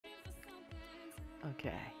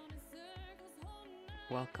Okay.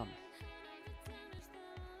 Welcome.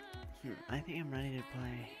 I think I'm ready to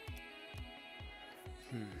play.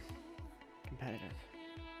 Competitive.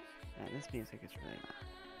 Yeah, this music is really not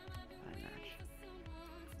my match.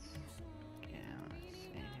 Yeah, let's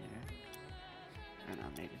see here. I don't know,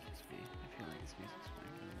 maybe it's just me. I feel like this music's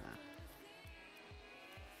playing better than that.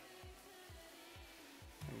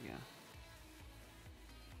 There we go.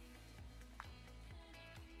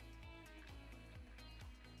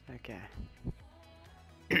 Okay.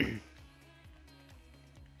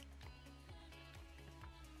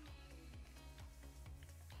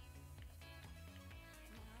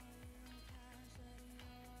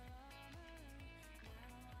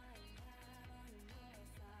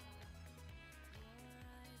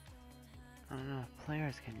 I don't know if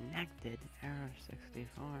players connected. Error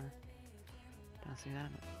 64. Don't see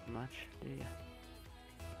that much, do you?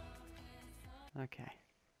 Okay.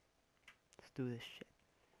 Let's do this shit.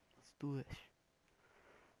 Let's do this.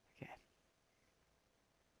 Okay.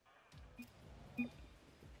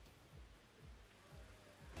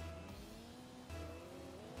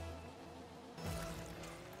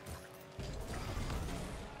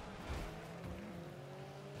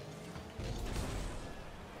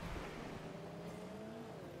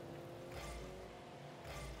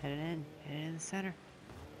 Head it in the center.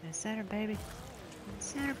 In the center, baby. In the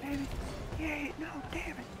center, baby. Yeah, no,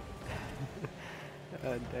 damn it.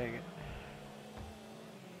 Oh, dang it.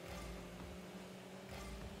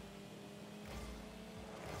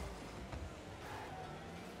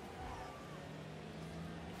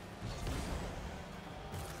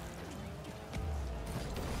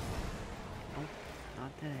 Nope,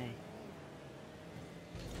 not today.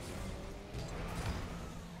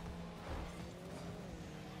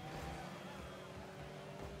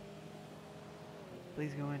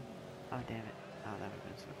 Please go in. Oh, damn it. Oh, that would have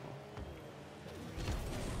been so cool.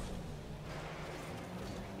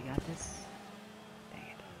 You got this? Dang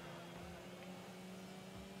it.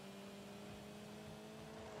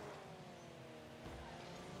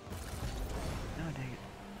 No, dang it.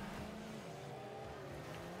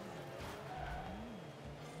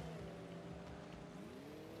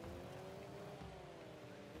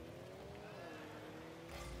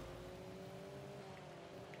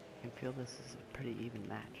 I can feel this is a pretty even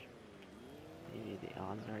match. Maybe the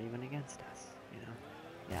odds are even against us, you know?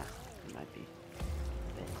 Yeah, it might be.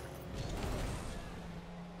 A bit.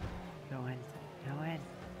 Go in. Go in.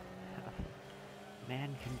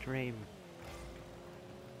 Man can dream.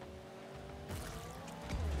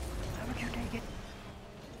 How would you take it?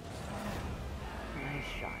 Nice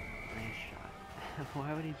shot. Nice shot.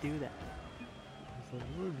 Why would he do that? It's like,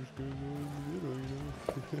 oh, just gonna go in the middle, you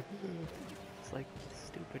know? It's like the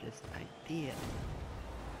stupidest idea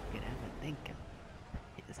you could ever think of.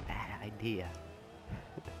 It's that idea.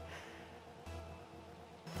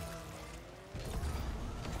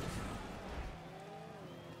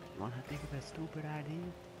 You wanna think of a stupid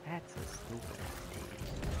idea? That's a stupid idea.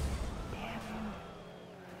 Damn you.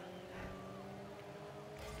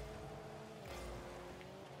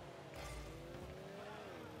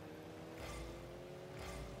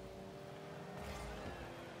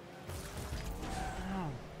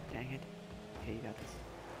 Oh, dang it. Okay, you got this.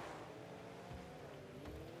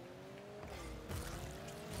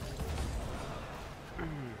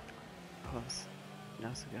 Close.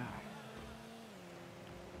 No cigar.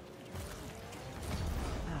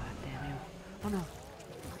 Ah, damn you. Oh no. I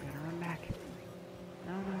gotta run back.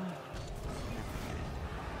 No, no. Never forget it.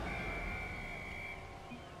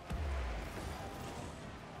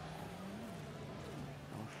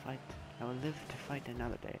 I will fight. I will live to fight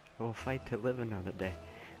another day. I will fight to live another day.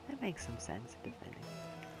 That makes some sense, defending.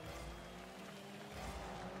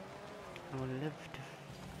 I will live to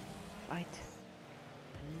fight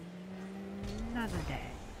another day.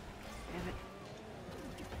 Damn it.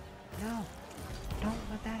 No. Don't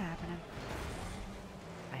let that happen.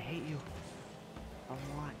 I hate you. A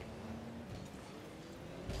lot.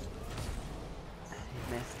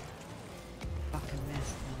 You missed. Fucking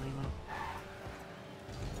missed, Lilo.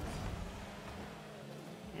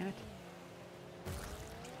 Damn it.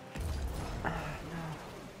 No.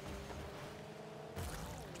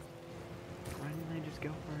 Why didn't I just go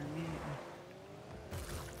for it immediately?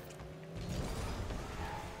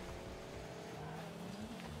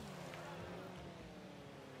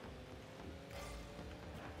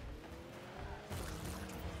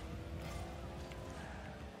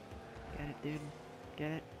 Get it, dude.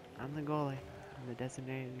 Get it. I'm the goalie. I'm the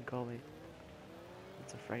designated goalie.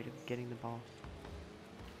 That's afraid of getting the ball.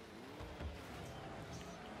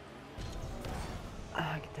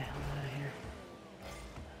 Ah, get the hell out of here.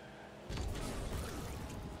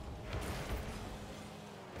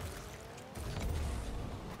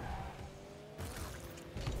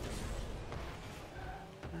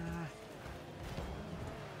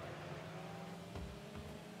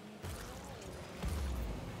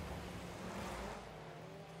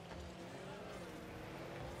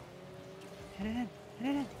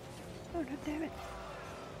 damn it!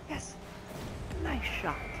 Yes! Nice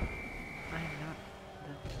shot! I'm not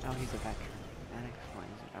the... Oh, he's a veteran. That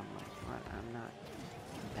explains it. I'm like, what? I'm not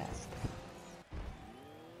the best.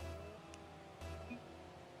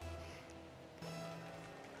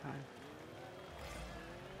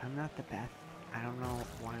 I'm not the best. I don't know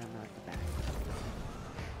why I'm not the best.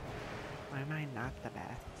 Why am I not the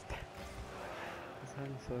best? This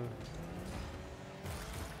sounds so...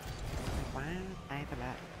 Like, why am I the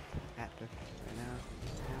best at this, you know?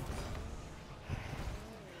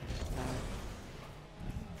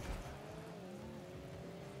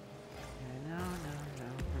 No,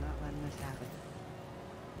 we're not letting this happen.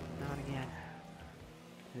 Not again.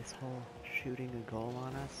 This whole shooting a goal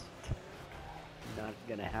on us, not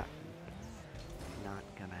gonna happen. Not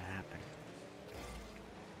gonna happen.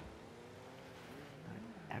 Not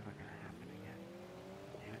ever gonna happen again.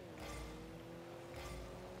 Damn it.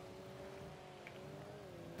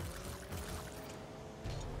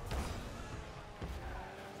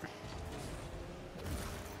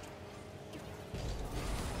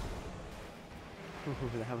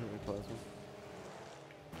 Ooh, that was a close one.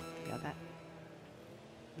 You got that?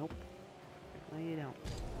 Nope. No, you don't.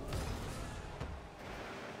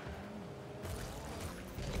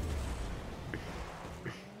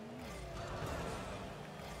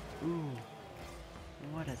 Ooh,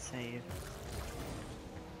 what a save.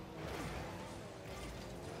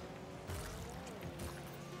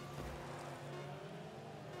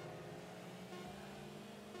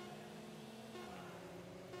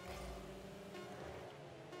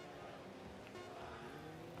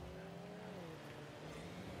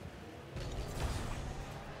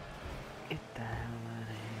 Get the hell out of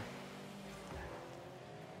here.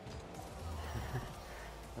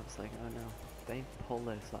 I was like, oh no, if they pull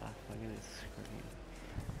this off, I'm gonna scream.